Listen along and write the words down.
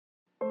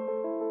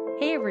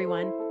Hey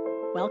everyone,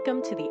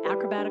 welcome to the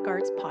Acrobatic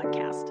Arts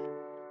Podcast.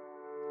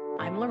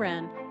 I'm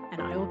Loren,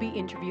 and I will be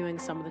interviewing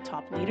some of the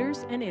top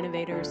leaders and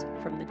innovators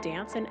from the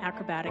dance and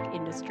acrobatic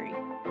industry.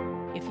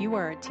 If you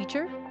are a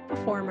teacher,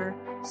 performer,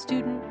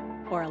 student,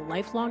 or a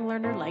lifelong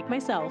learner like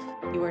myself,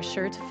 you are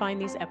sure to find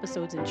these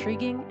episodes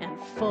intriguing and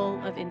full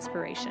of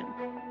inspiration.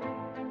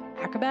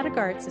 Acrobatic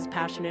Arts is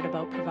passionate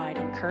about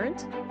providing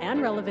current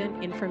and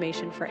relevant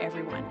information for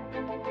everyone.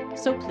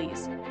 So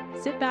please,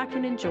 sit back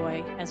and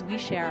enjoy as we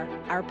share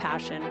our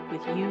passion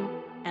with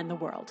you and the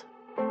world.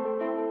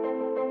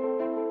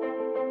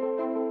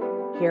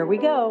 Here we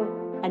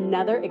go,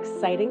 another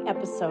exciting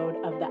episode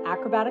of the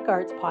Acrobatic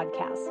Arts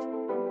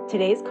Podcast.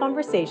 Today's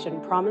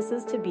conversation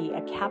promises to be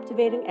a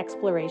captivating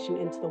exploration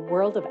into the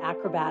world of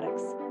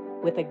acrobatics,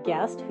 with a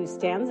guest who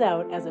stands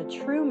out as a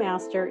true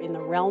master in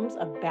the realms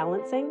of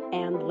balancing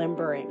and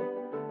limbering.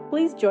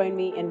 Please join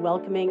me in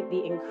welcoming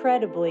the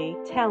incredibly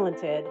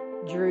talented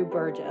Drew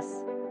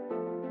Burgess.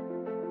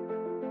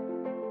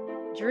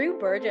 Drew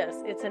Burgess,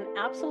 it's an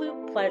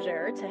absolute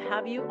pleasure to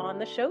have you on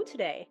the show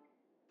today.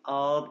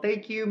 Oh,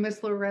 thank you,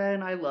 Miss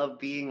Loren. I love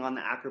being on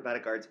the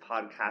Acrobatic Arts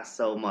Podcast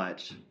so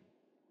much.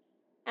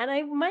 And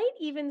I might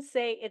even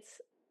say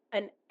it's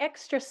an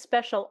extra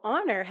special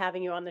honor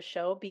having you on the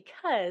show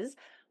because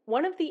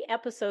one of the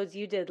episodes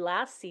you did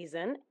last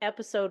season,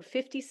 episode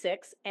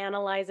 56,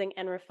 Analyzing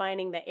and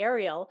Refining the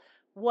Aerial,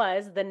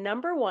 was the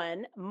number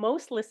one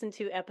most listened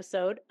to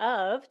episode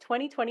of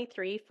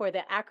 2023 for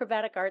the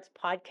Acrobatic Arts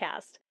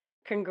Podcast.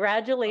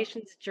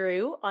 Congratulations,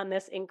 Drew, on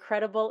this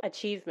incredible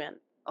achievement.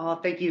 Oh,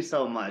 thank you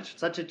so much.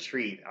 Such a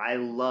treat. I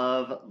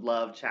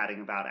love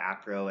chatting about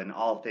acro and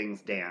all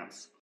things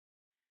dance.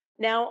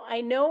 Now,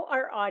 I know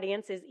our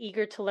audience is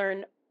eager to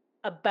learn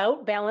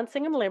about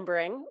balancing and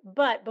limbering,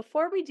 but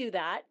before we do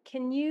that,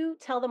 can you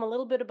tell them a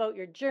little bit about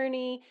your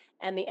journey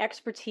and the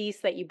expertise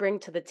that you bring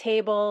to the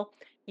table?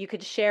 You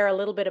could share a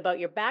little bit about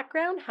your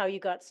background, how you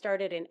got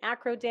started in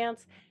acro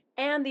dance,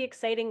 and the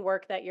exciting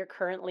work that you're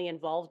currently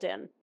involved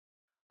in.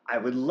 I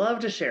would love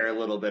to share a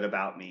little bit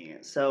about me.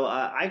 So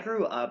I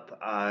grew up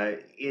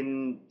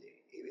in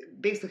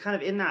basically kind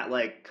of in that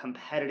like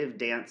competitive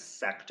dance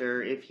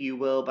sector, if you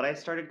will, but I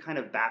started kind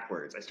of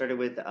backwards. I started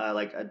with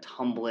like a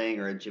tumbling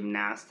or a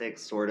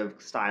gymnastics sort of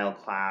style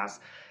class.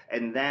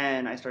 And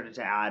then I started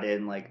to add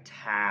in like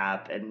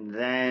tap and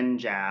then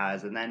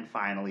jazz and then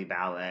finally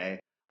ballet.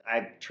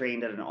 I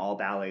trained at an all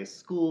ballet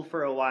school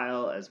for a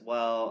while as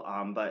well,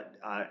 but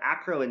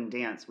acro and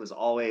dance was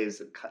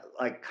always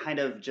like kind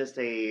of just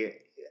a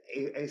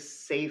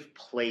safe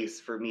place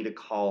for me to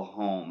call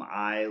home.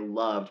 I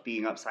loved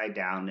being upside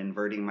down,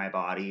 inverting my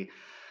body.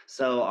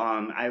 So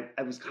I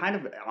was kind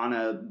of on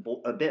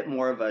a bit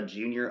more of a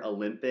junior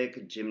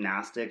Olympic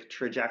gymnastic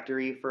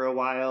trajectory for a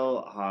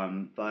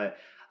while, but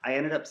I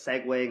ended up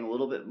segueing a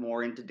little bit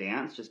more into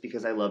dance just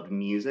because I loved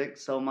music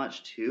so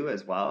much too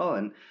as well.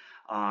 And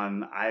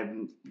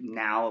I'm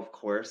now, of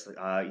course,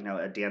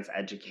 a dance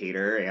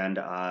educator, and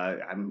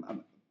I'm a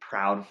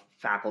proud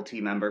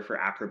faculty member for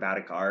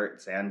acrobatic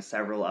arts and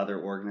several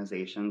other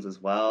organizations as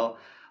well.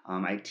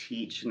 I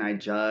teach and I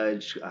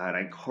judge and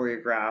I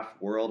choreograph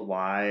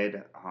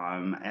worldwide.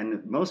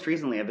 And most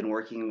recently, I've been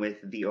working with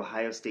the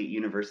Ohio State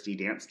University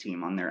dance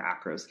team on their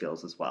acro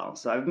skills as well.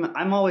 So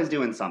I'm always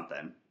doing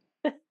something.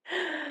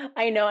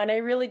 I know, and I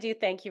really do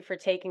thank you for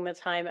taking the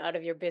time out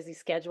of your busy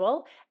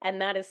schedule. And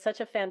that is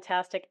such a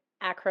fantastic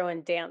acro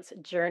and dance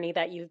journey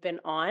that you've been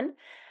on.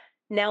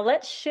 Now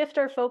let's shift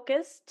our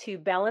focus to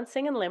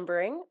balancing and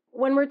limbering.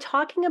 When we're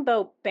talking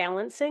about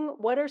balancing,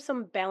 what are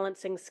some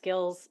balancing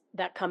skills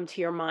that come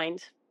to your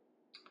mind?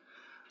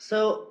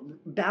 So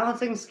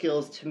balancing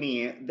skills to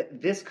me,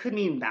 this could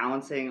mean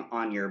balancing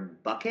on your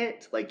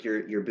bucket, like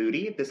your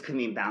booty. This could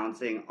mean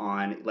balancing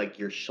on like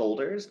your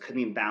shoulders. Could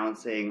mean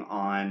balancing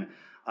on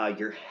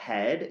your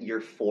head,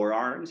 your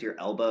forearms, your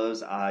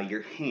elbows,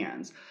 your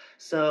hands.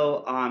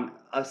 So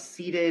a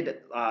seated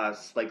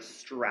like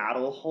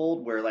straddle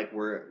hold, where like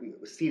we're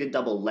seated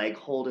double leg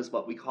hold is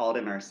what we call it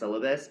in our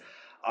syllabus.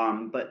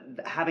 But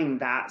having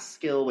that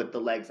skill with the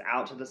legs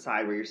out to the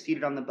side where you're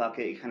seated on the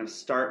bucket, you kind of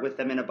start with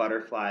them in a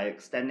butterfly,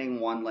 extending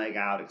one leg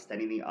out,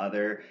 extending the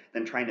other,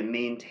 then trying to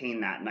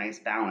maintain that nice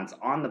balance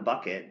on the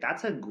bucket.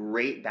 That's a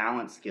great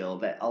balance skill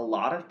that a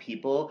lot of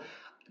people,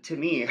 to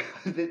me,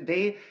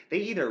 they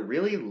either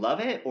really love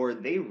it or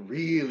they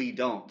really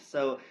don't.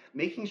 So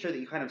making sure that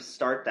you kind of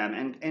start them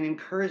and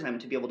encourage them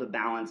to be able to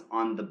balance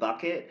on the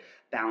bucket,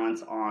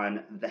 balance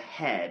on the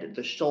head,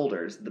 the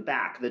shoulders, the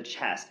back, the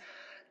chest,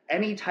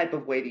 any type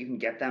of way that you can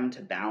get them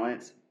to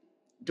balance.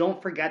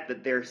 Don't forget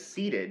that they're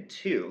seated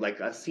too, like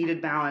a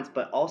seated balance,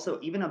 but also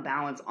even a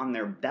balance on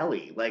their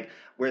belly, like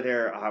where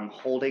they're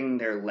holding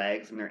their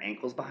legs and their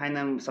ankles behind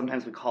them.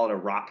 Sometimes we call it a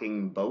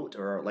rocking boat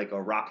or like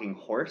a rocking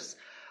horse,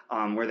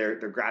 where they're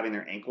grabbing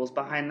their ankles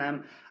behind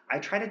them. I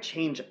try to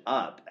change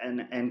up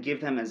and give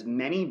them as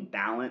many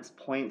balance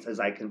points as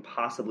I can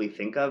possibly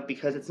think of,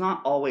 because it's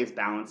not always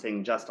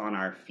balancing just on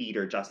our feet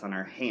or just on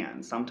our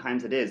hands.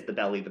 Sometimes it is the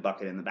belly, the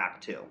bucket, and the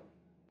back too.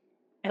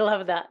 I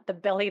love that. The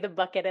belly, the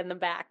bucket, and the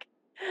back.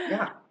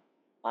 Yeah.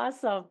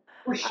 Awesome.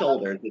 Or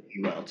shoulders, if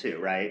you will, too,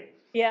 right?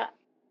 Yeah.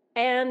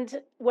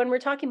 And when we're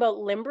talking about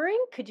limbering,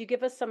 could you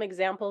give us some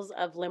examples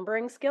of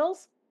limbering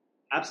skills?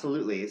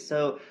 Absolutely.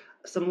 So,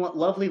 some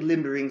lovely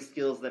limbering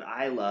skills that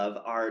I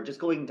love are just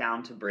going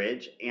down to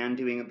bridge and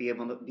being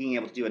able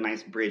to do a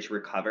nice bridge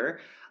recover.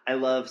 I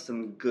love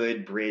some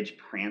good bridge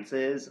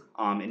prances,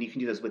 and you can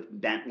do this with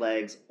bent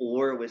legs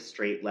or with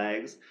straight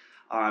legs.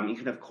 You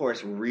can, of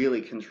course,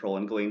 really control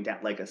and going down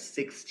like a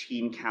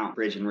 16 count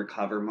bridge and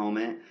recover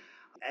moment.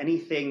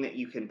 Anything that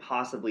you can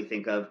possibly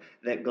think of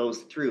that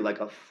goes through, like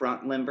a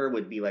front limber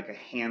would be like a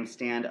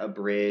handstand, a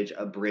bridge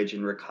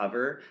and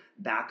recover.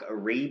 Back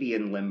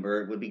Arabian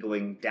limber would be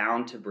going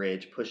down to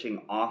bridge,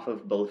 pushing off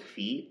of both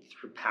feet,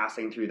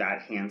 passing through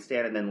that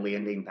handstand, and then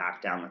landing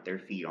back down with their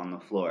feet on the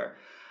floor.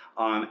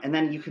 And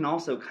then you can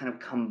also kind of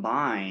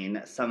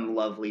combine some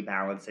lovely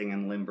balancing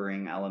and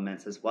limbering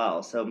elements as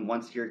well. So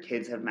once your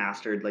kids have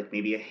mastered like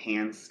maybe a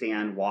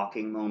handstand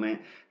walking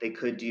moment, they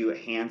could do a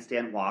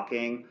handstand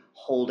walking,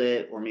 hold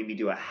it, or maybe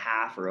do a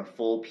half or a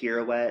full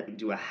pirouette,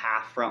 do a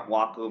half front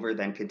walkover,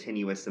 then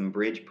continue with some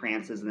bridge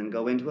prances, and then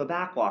go into a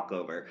back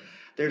walkover.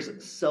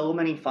 There's so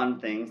many fun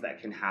things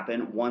that can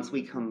happen once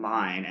we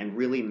combine and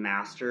really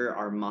master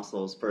our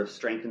muscles for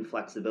strength and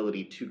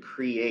flexibility to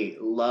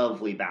create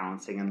lovely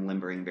balancing and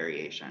limbering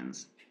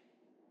variations.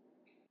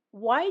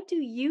 Why do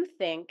you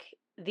think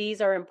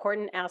these are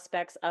important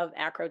aspects of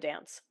acro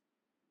dance?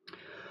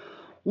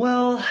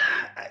 Well,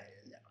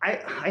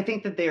 I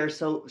think that they are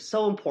so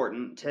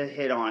important to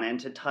hit on and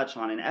to touch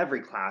on in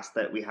every class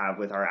that we have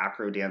with our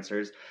acro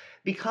dancers,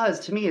 because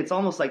to me it's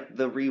almost like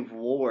the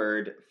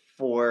reward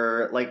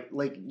for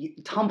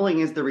tumbling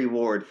is the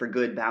reward for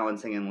good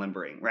balancing and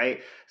limbering,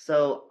 right?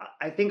 So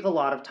I think a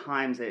lot of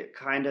times it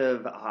kind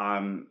of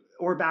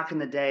or back in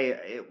the day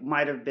it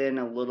might have been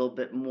a little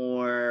bit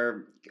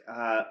more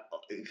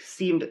it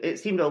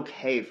seemed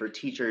okay for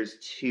teachers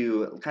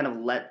to kind of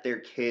let their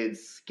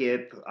kids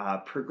skip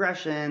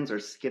progressions or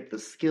skip the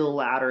skill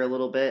ladder a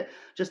little bit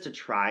just to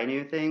try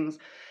new things.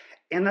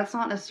 And that's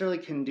not necessarily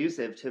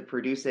conducive to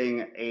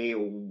producing a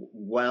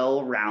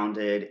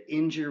well-rounded,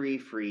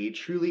 injury-free,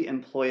 truly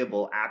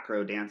employable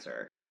acro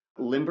dancer.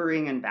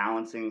 Limbering and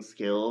balancing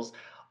skills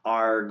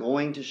are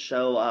going to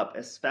show up,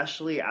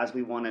 especially as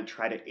we want to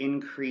try to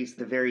increase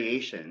the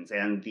variations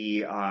and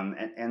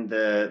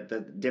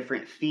the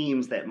different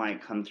themes that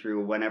might come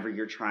through whenever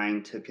you're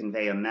trying to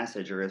convey a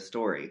message or a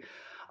story.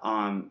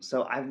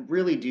 So I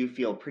really do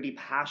feel pretty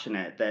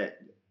passionate that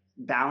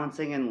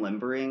balancing and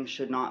limbering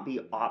should not be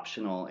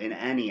optional in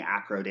any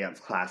acro dance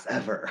class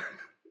ever.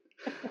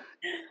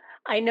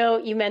 I know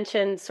you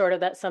mentioned sort of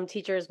that some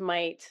teachers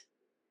might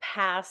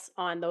pass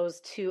on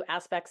those two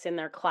aspects in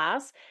their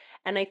class.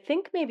 And I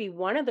think maybe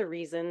one of the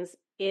reasons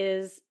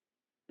is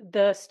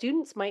the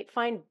students might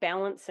find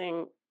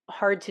balancing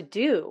hard to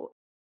do.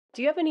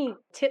 Do you have any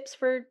tips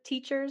for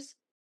teachers?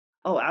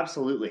 Oh,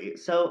 absolutely.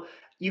 So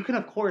you can,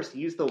 of course,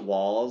 use the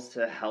walls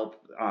to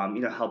help,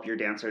 help your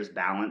dancers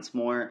balance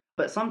more.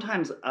 But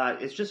sometimes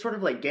it's just sort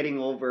of like getting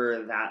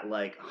over that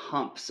like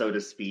hump, so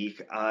to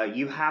speak.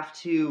 You have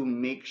to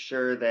make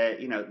sure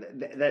that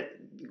that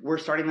we're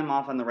starting them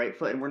off on the right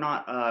foot, and we're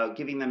not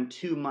giving them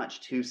too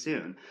much too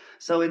soon.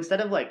 So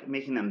instead of like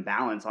making them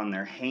balance on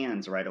their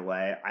hands right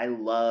away, I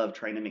love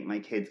trying to make my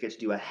kids get to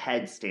do a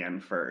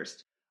headstand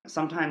first.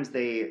 Sometimes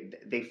they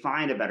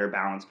find a better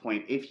balance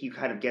point if you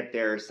kind of get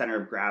their center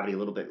of gravity a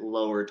little bit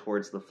lower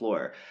towards the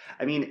floor.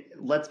 I mean,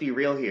 let's be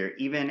real here.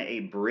 Even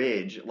a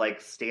bridge, like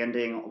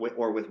standing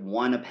or with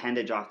one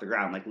appendage off the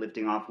ground, like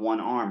lifting off one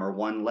arm or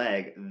one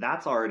leg,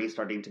 that's already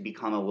starting to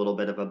become a little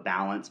bit of a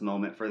balance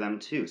moment for them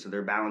too. So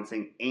they're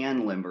balancing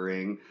and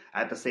limbering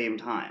at the same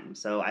time.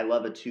 So I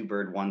love a two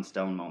bird, one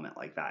stone moment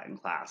like that in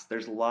class.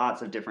 There's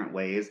lots of different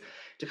ways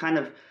to kind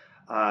of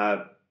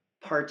uh,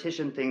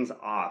 partition things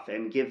off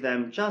and give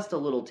them just a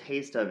little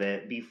taste of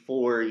it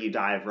before you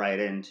dive right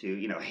into,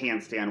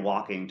 handstand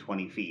walking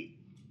 20 feet.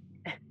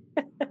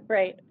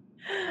 Right.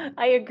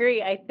 I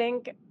agree. I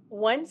think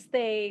once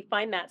they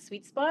find that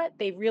sweet spot,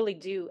 they really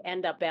do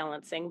end up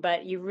balancing,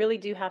 but you really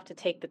do have to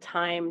take the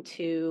time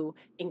to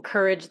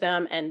encourage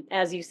them and,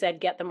 as you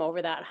said, get them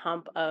over that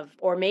hump of,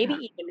 or maybe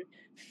Yeah. even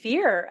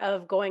fear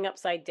of going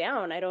upside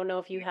down. I don't know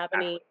if you have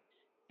any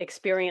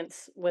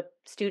experience with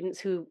students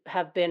who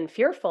have been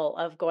fearful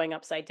of going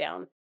upside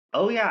down.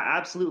 Oh yeah,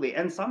 absolutely.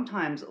 And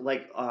sometimes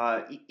like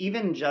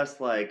even just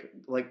like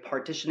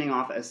partitioning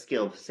off a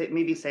skill,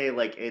 maybe say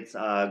like it's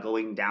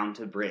going down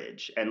to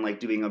bridge and like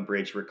doing a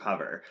bridge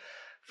recover.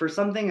 For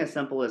something as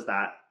simple as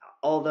that,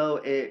 although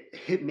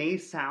it may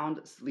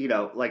sound,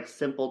 like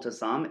simple to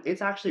some,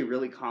 it's actually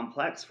really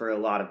complex for a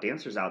lot of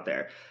dancers out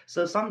there.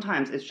 So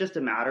sometimes it's just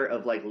a matter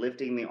of like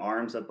lifting the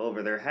arms up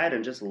over their head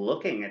and just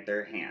looking at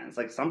their hands.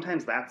 Like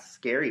sometimes that's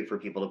scary for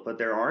people to put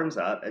their arms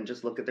up and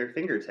just look at their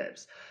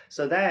fingertips.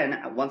 So then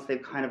once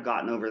they've kind of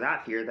gotten over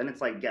that fear, then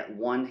it's like get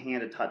one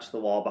hand to touch the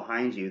wall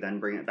behind you,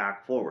 then bring it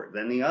back forward,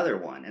 then the other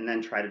one, and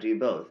then try to do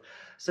both.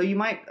 So you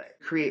might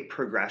create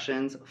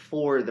progressions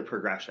for the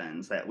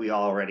progressions that we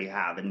already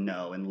have and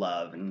know and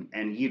love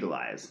and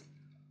utilize.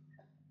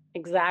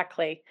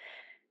 Exactly.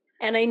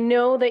 And I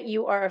know that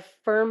you are a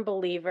firm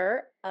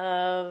believer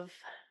of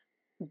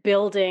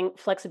building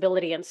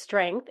flexibility and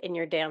strength in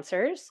your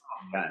dancers.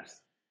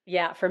 Yes.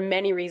 Yeah, for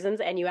many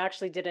reasons. And you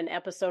actually did an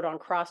episode on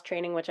cross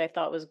training, which I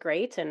thought was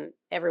great, and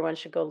everyone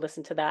should go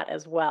listen to that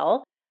as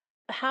well.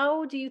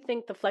 How do you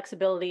think the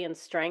flexibility and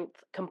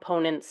strength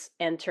components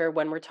enter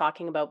when we're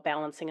talking about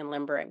balancing and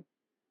limbering?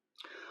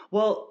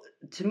 Well,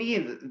 to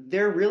me,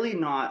 they're really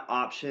not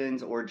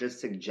options or just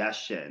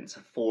suggestions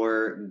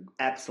for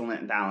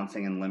excellent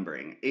balancing and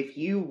limbering. If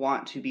you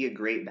want to be a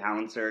great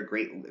balancer,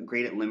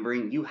 great at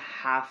limbering, you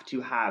have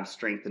to have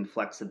strength and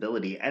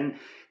flexibility, and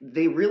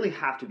they really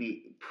have to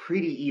be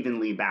pretty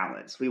evenly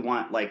balanced. We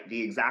want like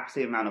the exact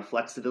same amount of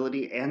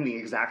flexibility and the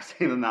exact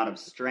same amount of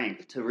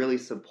strength to really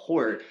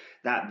support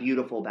that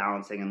beautiful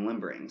balancing and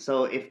limbering.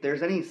 So if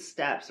there's any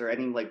steps or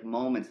any like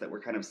moments that were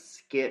kind of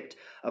skipped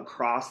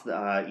across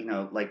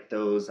the like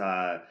those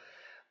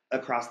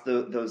across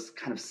those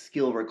kind of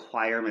skill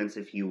requirements,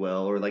 if you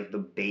will, or like the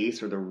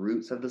base or the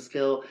roots of the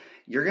skill,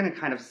 you're going to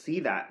kind of see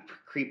that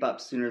creep up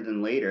sooner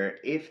than later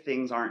if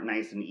things aren't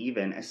nice and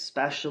even,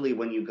 especially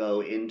when you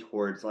go in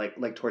towards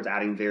like towards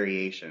adding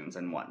variations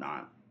and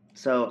whatnot.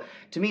 So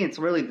to me, it's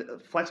really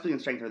flexibility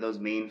and strength are those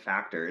main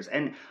factors.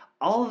 And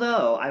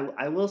although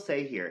I will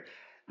say here,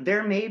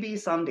 there may be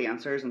some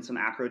dancers and some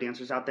acro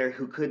dancers out there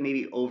who could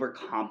maybe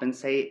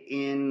overcompensate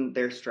in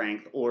their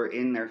strength or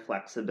in their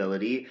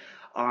flexibility.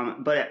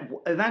 But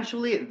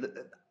eventually,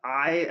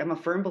 I am a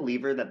firm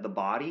believer that the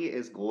body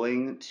is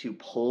going to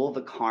pull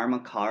the karma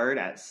card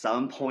at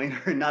some point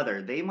or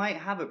another. They might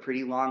have a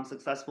pretty long,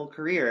 successful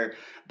career,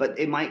 but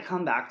it might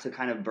come back to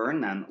kind of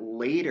burn them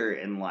later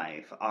in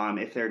life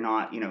if they're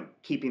not,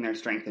 keeping their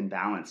strength and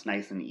balance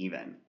nice and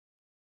even.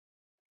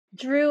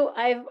 Drew,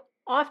 I've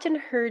often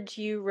heard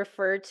you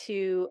refer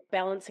to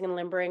balancing and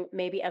limbering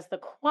maybe as the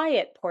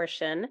quiet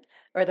portion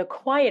or the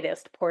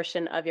quietest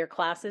portion of your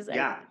classes. And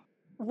Yeah.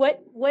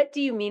 what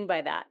do you mean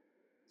by that?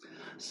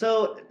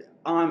 So,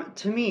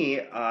 to me,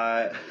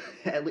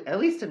 at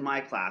least in my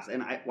class,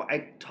 and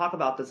I talk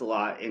about this a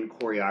lot in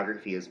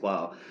choreography as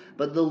well,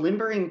 but the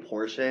limbering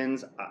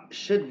portions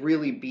should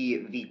really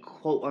be the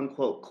quote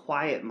unquote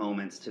quiet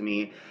moments to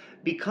me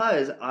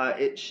because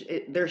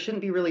there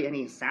shouldn't be really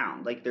any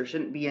sound. Like, there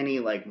shouldn't be any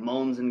like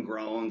moans and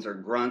groans or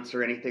grunts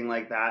or anything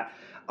like that.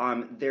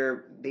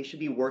 They should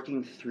be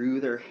working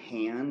through their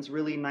hands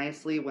really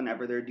nicely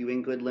whenever they're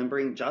doing good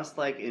limbering, just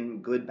like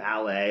in good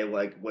ballet,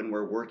 like when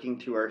we're working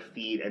through our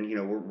feet and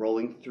we're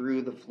rolling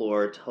through the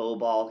floor, toe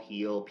ball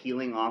heel,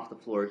 peeling off the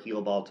floor,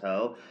 heel ball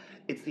toe.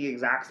 It's the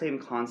exact same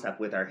concept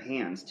with our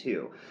hands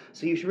too.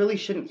 So you really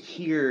shouldn't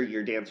hear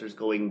your dancers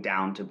going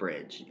down to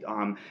bridge.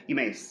 You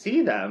may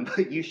see them,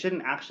 but you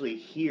shouldn't actually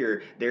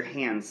hear their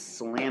hands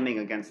slamming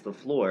against the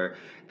floor.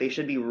 They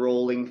should be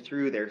rolling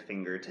through their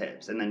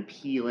fingertips and then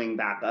peeling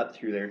back up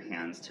through their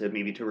hands to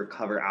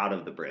recover out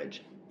of the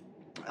bridge.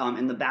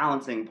 In the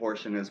balancing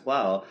portion as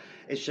well,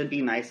 it should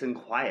be nice and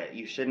quiet.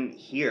 You shouldn't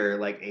hear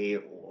like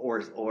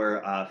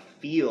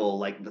feel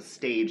like the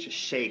stage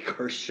shake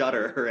or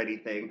shudder or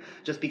anything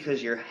just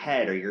because your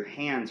head or your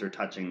hands are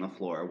touching the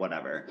floor or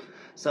whatever.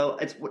 So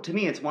to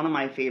me, it's one of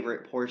my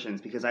favorite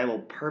portions because I will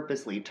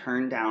purposely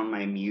turn down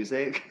my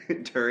music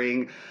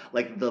during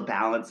like the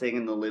balancing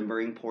and the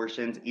limbering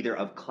portions, either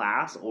of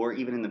class or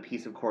even in the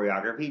piece of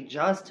choreography,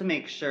 just to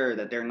make sure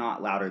that they're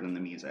not louder than the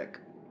music.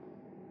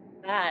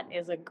 That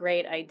is a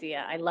great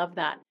idea. I love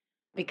that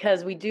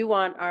because we do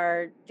want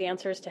our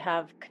dancers to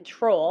have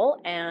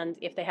control. And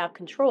if they have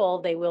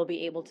control, they will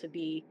be able to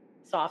be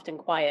soft and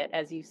quiet,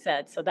 as you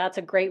said. So that's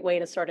a great way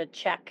to sort of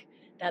check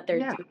that they're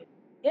Yeah, doing,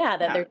 yeah,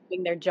 that yeah. they're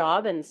doing their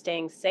job and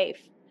staying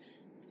safe.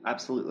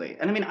 Absolutely.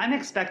 And I mean, I'm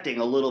expecting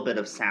a little bit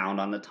of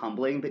sound on the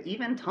tumbling, but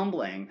even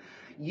tumbling,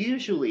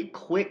 usually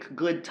quick,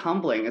 good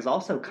tumbling is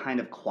also kind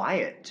of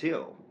quiet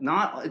too.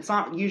 It's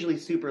not usually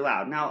super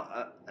loud.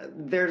 Now,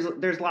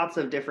 there's lots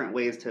of different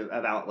ways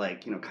about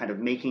like, kind of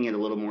making it a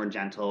little more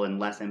gentle and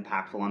less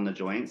impactful on the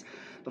joints.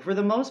 But for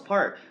the most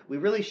part, we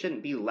really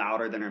shouldn't be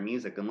louder than our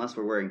music unless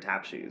we're wearing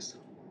tap shoes.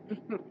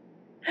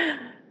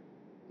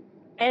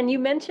 And you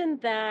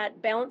mentioned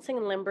that balancing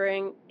and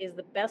limbering is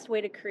the best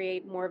way to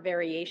create more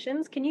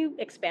variations. Can you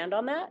expand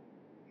on that?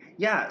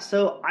 Yeah,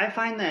 so I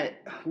find that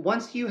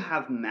once you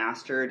have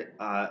mastered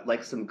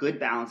like some good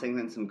balancing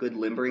and some good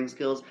limbering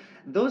skills,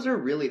 those are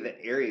really the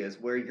areas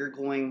where you're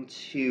going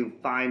to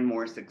find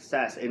more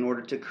success in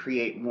order to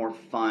create more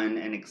fun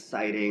and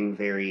exciting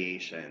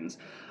variations.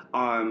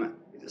 Um,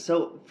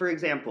 so, for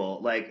example,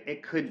 like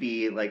it could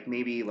be like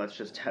maybe let's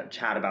just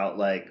chat about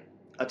like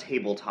a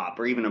tabletop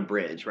or even a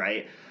bridge,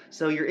 right?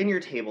 So you're in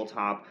your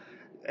tabletop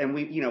and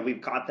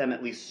we've got them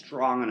at least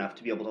strong enough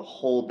to be able to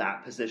hold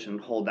that position,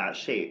 hold that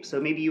shape.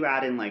 So maybe you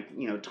add in like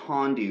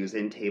tendus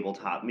in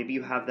tabletop. Maybe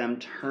you have them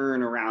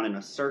turn around in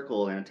a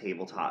circle in a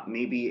tabletop.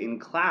 Maybe in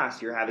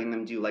class you're having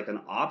them do like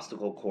an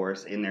obstacle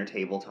course in their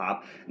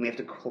tabletop, and they have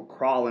to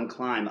crawl and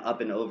climb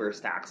up and over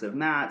stacks of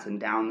mats and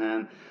down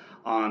them.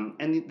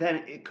 And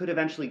then it could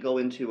eventually go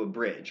into a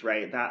bridge,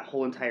 right? That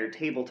whole entire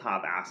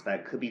tabletop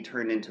aspect could be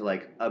turned into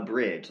like a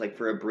bridge, like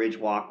for a bridge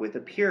walk with a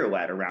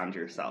pirouette around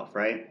yourself,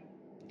 right?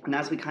 And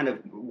as we kind of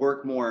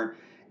work more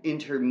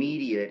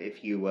intermediate,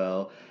 if you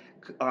will,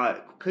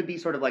 could be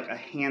sort of like a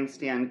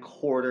handstand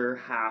quarter,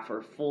 half,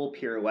 or full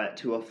pirouette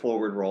to a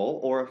forward roll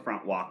or a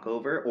front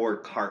walkover or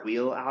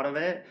cartwheel out of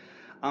it.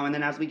 And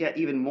then as we get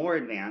even more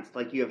advanced,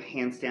 like you have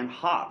handstand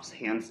hops,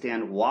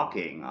 handstand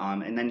walking,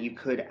 and then you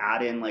could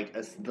add in like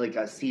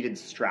a seated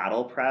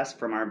straddle press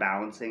from our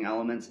balancing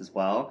elements as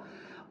well.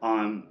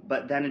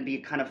 But then it'd be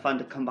kind of fun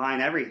to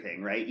combine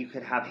everything, right? You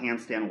could have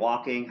handstand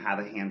walking, have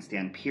a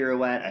handstand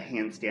pirouette, a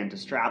handstand to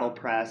straddle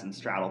press, and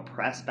straddle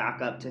press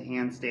back up to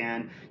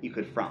handstand. You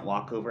could front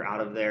walk over out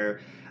of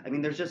there. I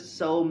mean, there's just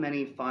so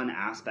many fun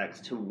aspects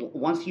to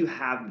once you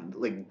have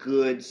like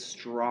good,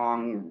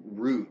 strong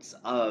roots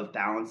of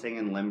balancing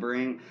and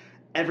limbering,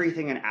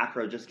 everything in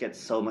acro just gets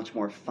so much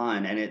more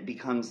fun and it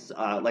becomes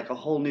like a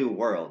whole new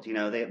world.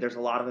 There's a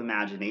lot of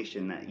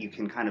imagination that you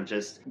can kind of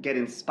just get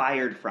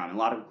inspired from, a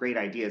lot of great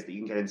ideas that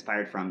you can get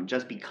inspired from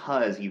just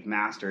because you've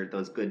mastered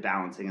those good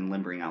balancing and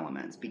limbering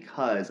elements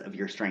because of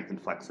your strength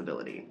and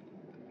flexibility.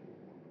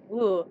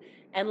 Ooh,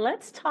 and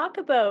let's talk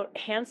about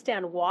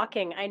handstand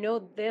walking. I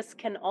know this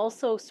can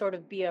also sort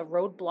of be a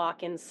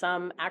roadblock in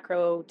some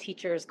acro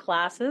teachers'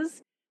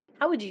 classes.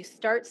 How would you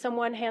start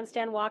someone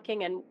handstand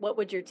walking, and what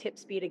would your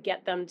tips be to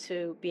get them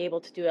to be able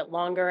to do it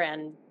longer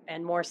and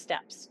more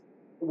steps?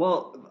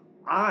 Well,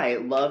 I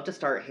love to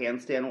start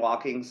handstand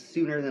walking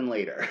sooner than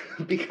later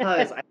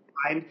because I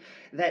find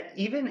that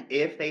even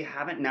if they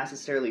haven't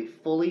necessarily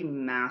fully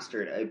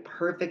mastered a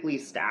perfectly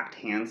stacked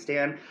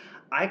handstand,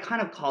 I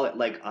kind of call it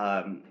like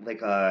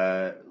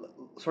a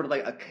sort of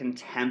like a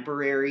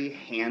contemporary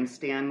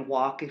handstand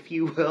walk, if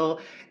you will.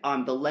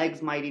 The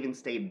legs might even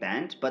stay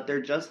bent, but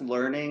they're just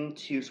learning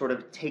to sort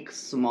of take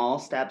small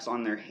steps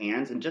on their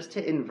hands and just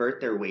to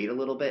invert their weight a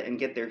little bit and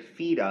get their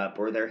feet up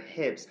or their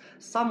hips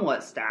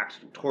somewhat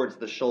stacked towards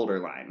the shoulder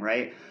line,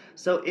 right?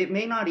 So it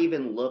may not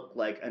even look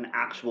like an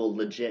actual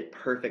legit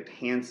perfect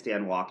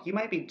handstand walk. You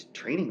might be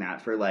training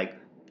that for like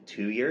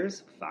 2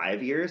 years,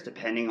 5 years,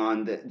 depending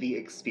on the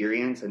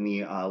experience and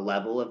the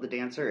level of the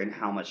dancer and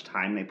how much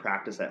time they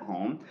practice at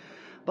home.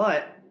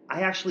 But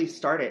I actually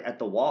start it at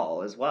the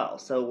wall as well.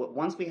 So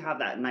once we have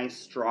that nice,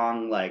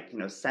 strong,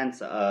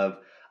 sense of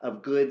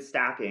good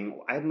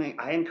stacking,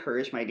 I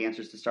encourage my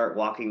dancers to start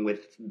walking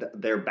with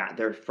their back,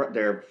 their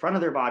front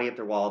of their body at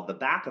their wall, the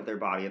back of their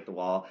body at the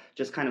wall,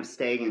 just kind of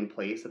staying in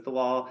place at the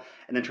wall,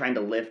 and then trying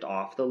to lift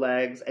off the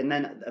legs, and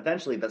then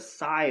eventually the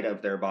side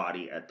of their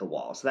body at the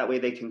wall. So that way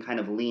they can kind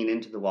of lean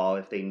into the wall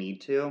if they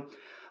need to.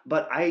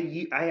 But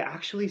I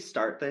actually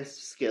start this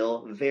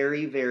skill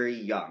very, very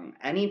young.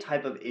 Any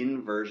type of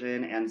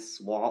inversion and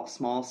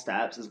small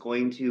steps is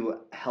going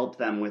to help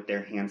them with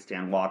their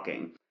handstand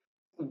walking.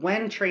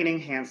 When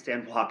training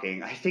handstand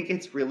walking, I think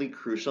it's really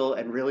crucial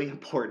and really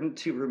important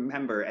to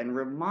remember and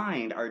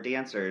remind our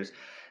dancers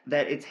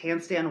that it's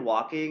handstand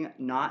walking,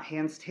 not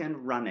handstand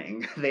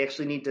running. They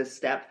actually need to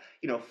step,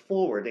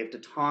 forward. They have to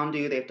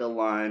tendu, they have to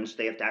lunge,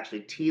 they have to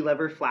actually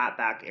T-lever flat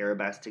back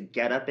arabesque to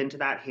get up into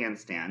that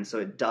handstand. So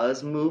it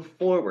does move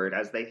forward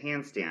as they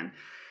handstand.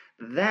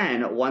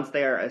 Then, once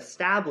they are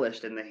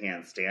established in the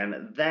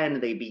handstand, then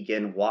they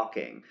begin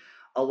walking.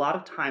 A lot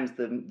of times,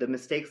 the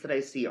mistakes that I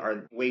see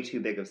are way too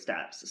big of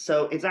steps.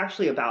 So it's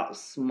actually about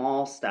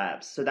small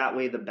steps. So that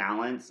way, the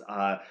balance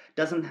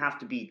doesn't have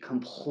to be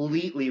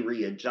completely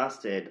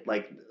readjusted,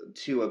 like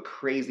to a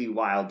crazy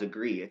wild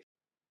degree,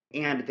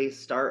 and they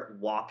start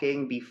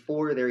walking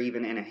before they're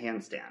even in a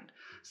handstand.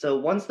 So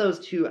once those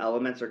two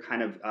elements are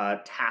kind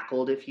of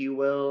tackled, if you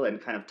will, and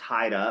kind of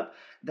tied up,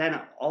 then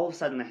all of a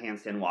sudden the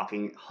handstand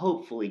walking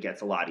hopefully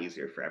gets a lot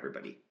easier for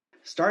everybody.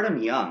 Start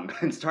them young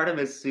and start them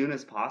as soon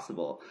as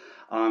possible,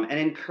 and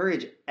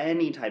encourage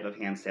any type of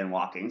handstand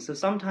walking. So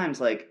sometimes,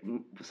 like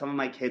some of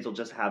my kids will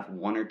just have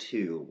one or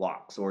two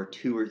walks or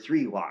two or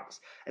three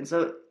walks, and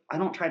so I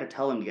don't try to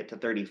tell them to get to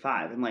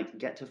 35. I'm like,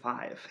 get to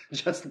five,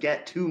 just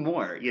get two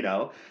more,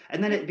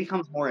 and then it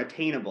becomes more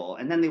attainable.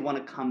 And then they want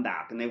to come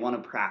back and they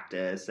want to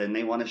practice and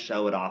they want to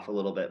show it off a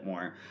little bit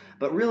more.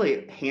 But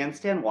really,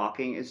 handstand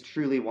walking is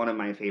truly one of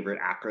my favorite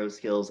acro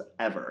skills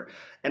ever.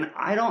 And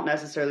I don't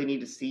necessarily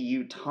need to see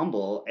you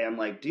tumble and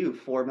like do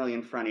 4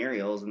 million front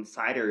aerials and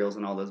side aerials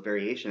and all those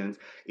variations.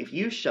 If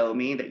you show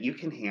me that you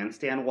can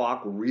handstand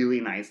walk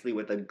really nicely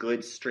with a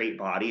good straight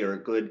body or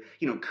a good,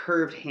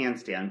 curved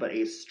handstand, but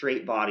a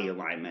straight body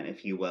alignment,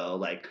 if you will,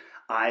 like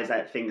eyes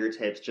at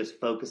fingertips, just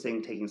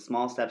focusing, taking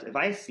small steps. If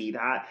I see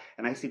that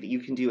and I see that you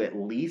can do at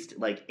least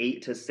like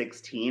 8 to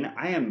 16,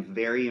 I am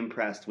very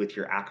impressed with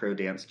your acro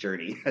dance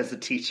journey as a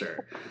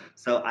teacher.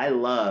 So I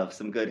love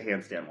some good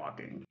handstand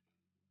walking.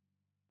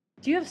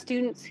 Do you have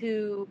students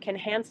who can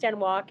handstand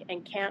walk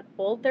and can't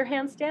hold their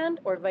handstand,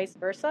 or vice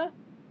versa?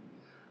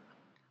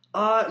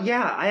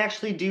 Yeah, I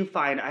actually do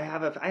find I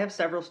have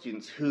several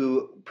students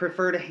who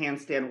prefer to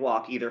handstand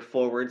walk either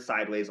forward,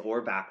 sideways,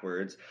 or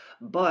backwards,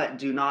 but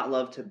do not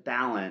love to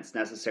balance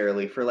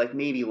necessarily for like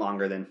maybe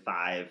longer than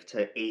 5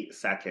 to 8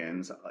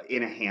 seconds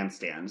in a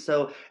handstand.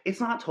 So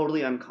it's not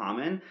totally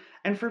uncommon.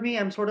 And for me,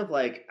 I'm sort of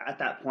like at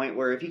that point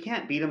where if you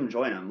can't beat them,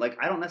 join them. Like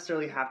I don't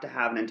necessarily have to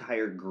have an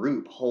entire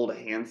group hold a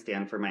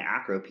handstand for my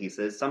acro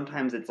pieces.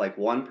 Sometimes it's like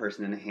one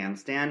person in a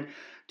handstand,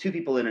 two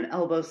people in an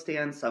elbow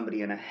stand,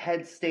 somebody in a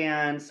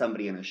headstand,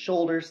 somebody in a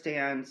shoulder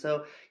stand.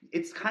 So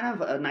it's kind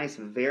of a nice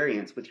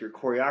variance with your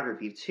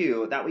choreography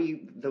too. That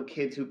way, the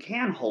kids who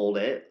can hold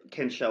it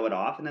can show it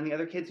off, and then the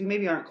other kids who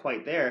maybe aren't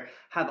quite there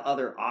have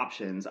other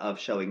options of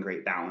showing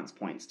great balance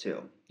points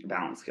too,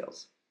 balance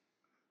skills.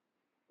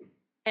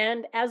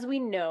 And as we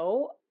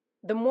know,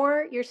 the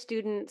more your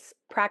students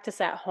practice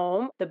at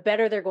home, the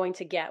better they're going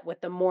to get with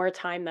the more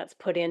time that's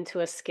put into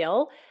a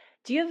skill.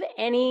 Do you have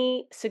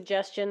any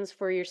suggestions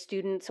for your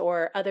students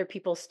or other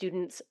people's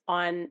students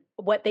on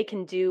what they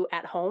can do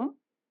at home?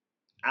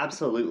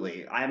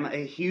 Absolutely. I'm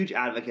a huge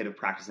advocate of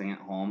practicing at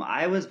home.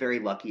 I was very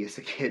lucky as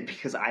a kid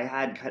because I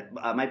had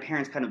my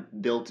parents kind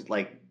of built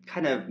like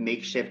kind of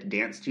makeshift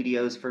dance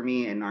studios for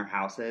me in our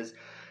houses.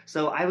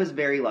 So I was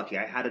very lucky.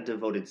 I had a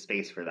devoted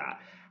space for that.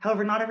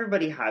 However, not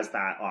everybody has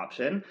that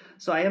option.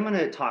 So I am going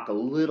to talk a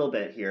little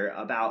bit here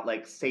about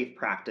like safe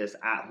practice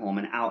at home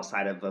and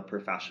outside of a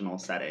professional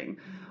setting.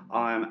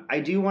 I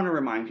do want to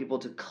remind people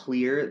to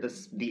clear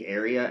the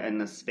area and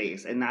the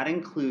space, and that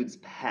includes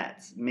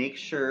pets. Make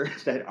sure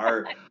that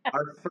our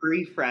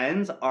furry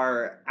friends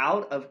are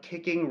out of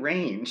kicking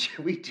range.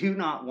 We do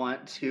not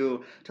want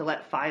to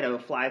let Fido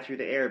fly through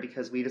the air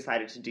because we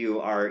decided to do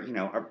our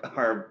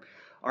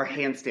our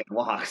handstand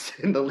walks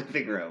in the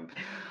living room.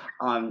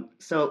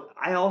 So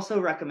I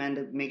also recommend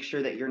to make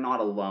sure that you're not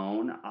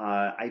alone.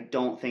 I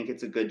don't think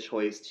it's a good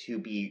choice to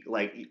be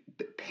like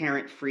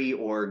parent free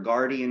or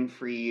guardian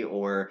free,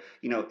 or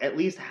at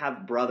least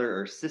have brother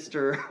or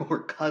sister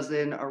or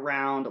cousin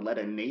around. Let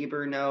a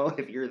neighbor know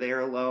if you're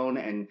there alone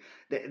and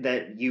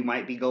that you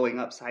might be going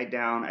upside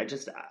down.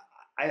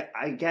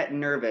 I get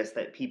nervous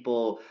that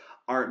people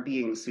aren't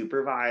being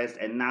supervised,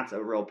 and that's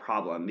a real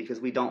problem because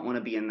we don't want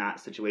to be in that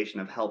situation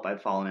of help,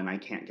 I've fallen and I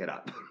can't get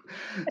up.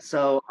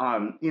 So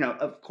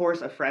of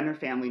course, a friend or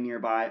family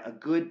nearby, a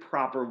good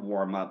proper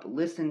warm up,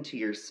 listen to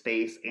your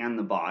space and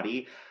the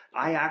body.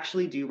 I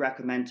actually do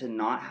recommend to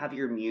not have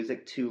your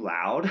music too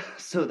loud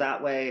so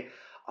that way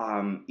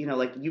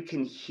like you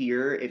can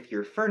hear if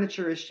your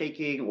furniture is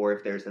shaking or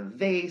if there's a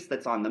vase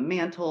that's on the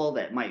mantle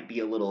that might be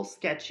a little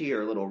sketchy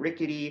or a little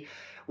rickety.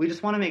 We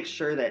just want to make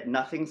sure that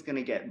nothing's going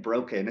to get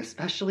broken,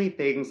 especially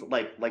things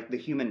like the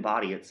human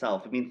body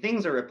itself. I mean,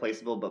 things are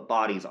replaceable, but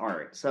bodies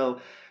aren't. So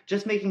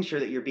just making sure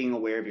that you're being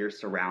aware of your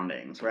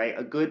surroundings, right?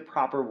 A good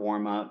proper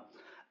warm up.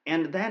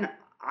 And then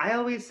I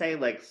always say,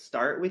 like,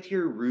 start with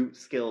your root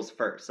skills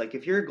first. Like,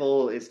 if your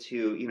goal is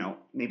to,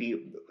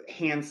 maybe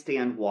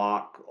handstand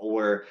walk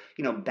or,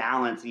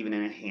 balance even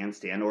in a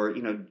handstand or,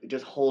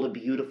 just hold a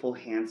beautiful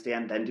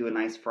handstand, then do a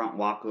nice front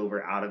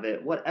walkover out of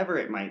it, whatever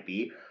it might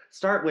be,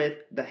 start with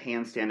the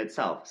handstand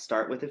itself.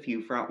 Start with a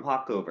few front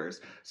walkovers.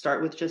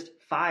 Start with just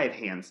 5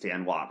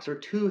 handstand walks or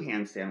 2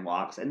 handstand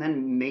walks, and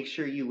then make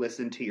sure you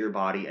listen to your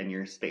body and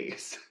your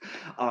space.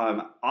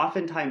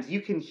 Oftentimes, you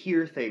can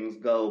hear things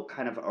go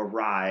kind of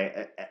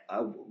awry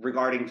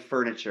regarding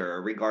furniture,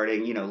 or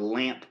regarding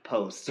lamp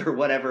posts or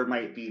whatever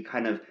might be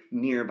kind of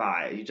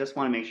nearby. You just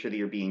want to make sure that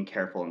you're being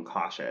careful and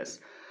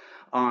cautious.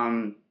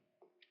 Um,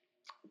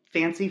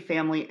 Fancy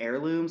family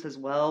heirlooms as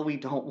well. We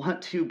don't want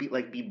to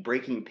be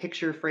breaking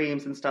picture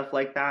frames and stuff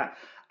like that.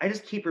 I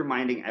just keep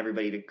reminding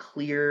everybody to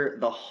clear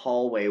the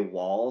hallway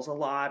walls a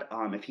lot.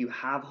 If you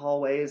have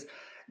hallways,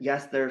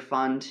 yes, they're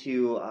fun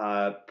to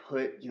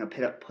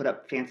put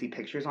up fancy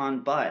pictures on,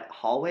 but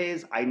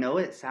hallways, I know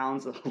it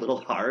sounds a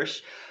little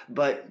harsh,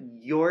 but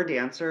your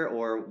dancer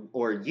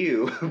or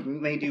you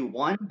may do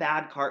one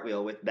bad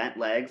cartwheel with bent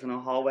legs in a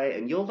hallway,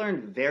 and you'll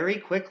learn very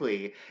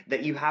quickly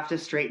that you have to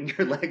straighten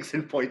your legs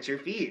and point your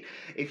feet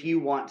if you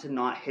want to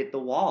not hit the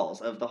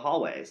walls of the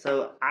hallway.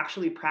 So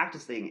actually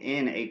practicing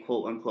in a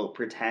quote unquote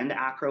pretend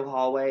acro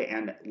hallway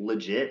and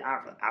legit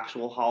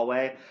actual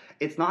hallway,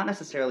 it's not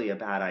necessarily a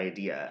bad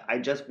idea. I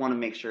just want to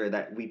make sure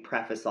that we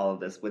preface all of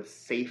this with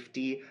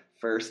safety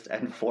first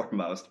and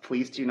foremost.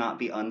 Please do not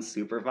be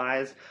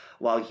unsupervised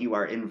while you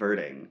are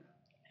inverting.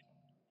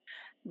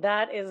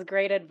 That is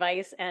great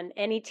advice. And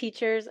any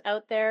teachers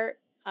out there,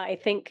 I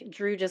think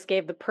Drew just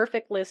gave the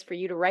perfect list for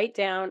you to write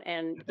down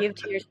and give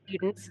to your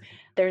students.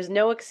 There's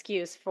no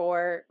excuse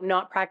for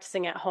not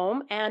practicing at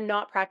home and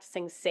not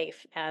practicing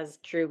safe, as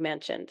Drew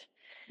mentioned.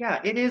 Yeah,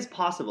 it is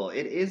possible.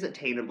 It is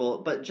attainable,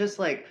 but just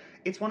like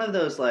it's one of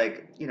those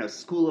like,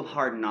 school of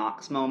hard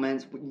knocks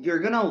moments. You're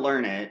gonna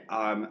learn it,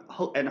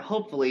 and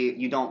hopefully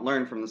you don't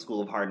learn from the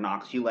school of hard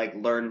knocks. You like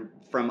learn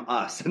from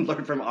us and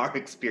learn from our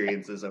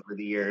experiences over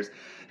the years,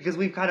 because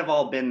we've kind of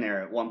all been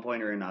there at one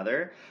point or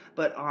another.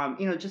 But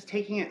just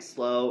taking it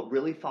slow,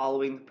 really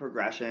following the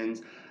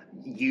progressions.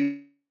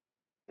 You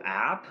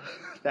app.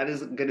 That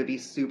is going to be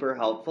super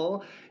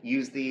helpful.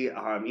 Use the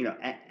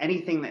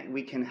anything that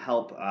we can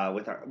help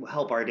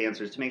help our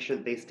dancers to make sure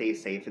that they stay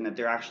safe and that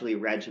they're actually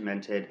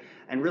regimented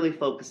and really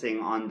focusing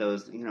on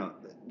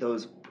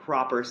those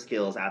proper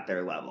skills at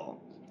their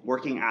level,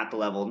 working at the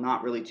level,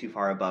 not really too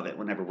far above it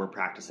whenever we're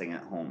practicing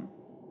at home.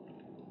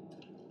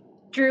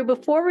 Drew,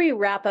 before we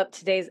wrap up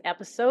today's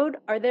episode,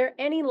 are there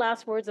any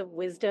last words of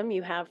wisdom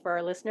you have for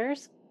our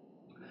listeners?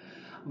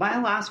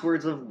 My last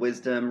words of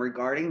wisdom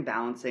regarding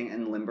balancing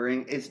and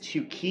limbering is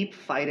to keep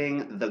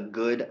fighting the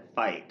good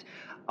fight.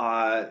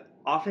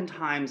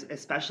 Oftentimes,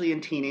 especially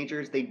in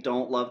teenagers, they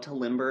don't love to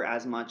limber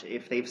as much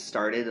if they've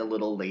started a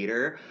little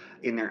later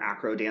in their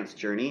acro dance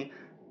journey.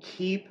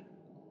 Keep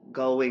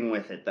going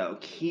with it though.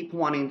 Keep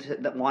wanting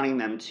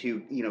them to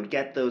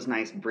get those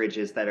nice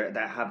bridges that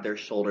have their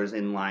shoulders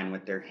in line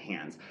with their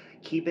hands.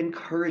 Keep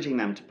encouraging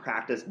them to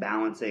practice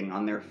balancing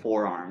on their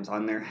forearms,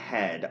 on their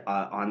head,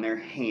 on their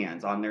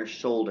hands, on their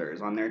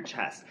shoulders, on their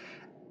chest.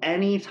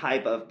 Any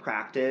type of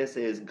practice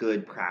is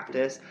good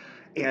practice,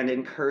 and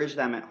encourage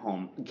them at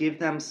home. Give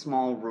them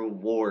small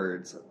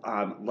rewards,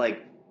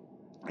 like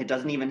it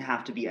doesn't even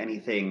have to be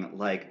anything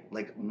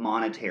like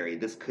monetary.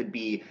 This could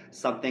be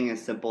something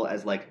as simple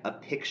as like a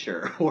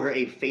picture or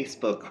a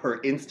Facebook or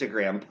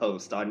Instagram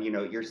post on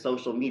your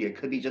social media. It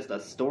could be just a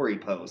story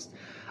post,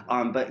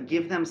 but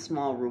give them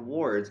small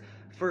rewards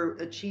for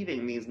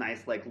achieving these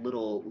nice like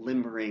little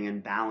limbering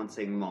and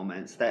balancing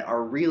moments that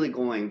are really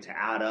going to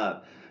add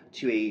up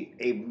to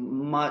a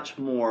much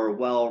more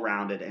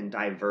well-rounded and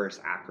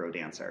diverse acro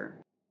dancer.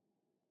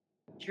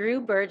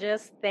 Drew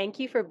Burgess, thank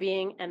you for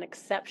being an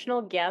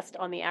exceptional guest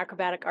on the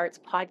Acrobatic Arts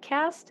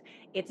podcast.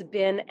 It's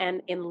been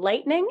an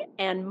enlightening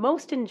and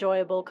most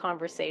enjoyable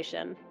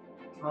conversation.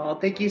 Oh,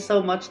 thank you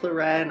so much,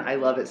 Loren. I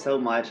love it so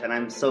much, and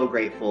I'm so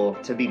grateful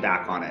to be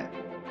back on it.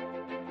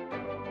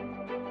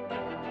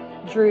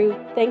 Drew,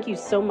 thank you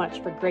so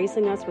much for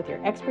gracing us with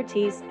your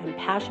expertise and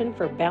passion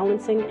for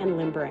balancing and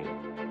limbering.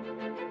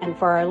 And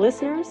for our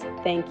listeners,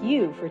 thank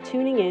you for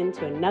tuning in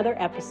to another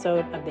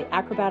episode of the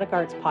Acrobatic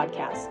Arts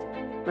podcast.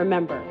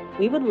 Remember,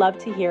 we would love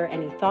to hear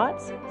any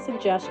thoughts,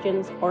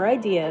 suggestions, or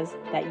ideas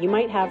that you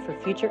might have for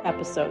future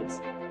episodes.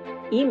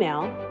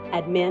 Email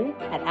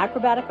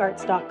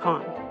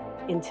admin@acrobaticarts.com.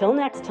 Until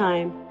next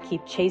time,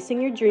 keep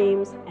chasing your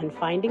dreams and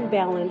finding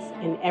balance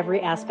in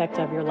every aspect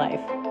of your life.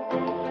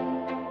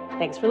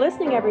 Thanks for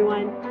listening,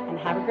 everyone, and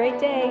have a great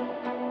day.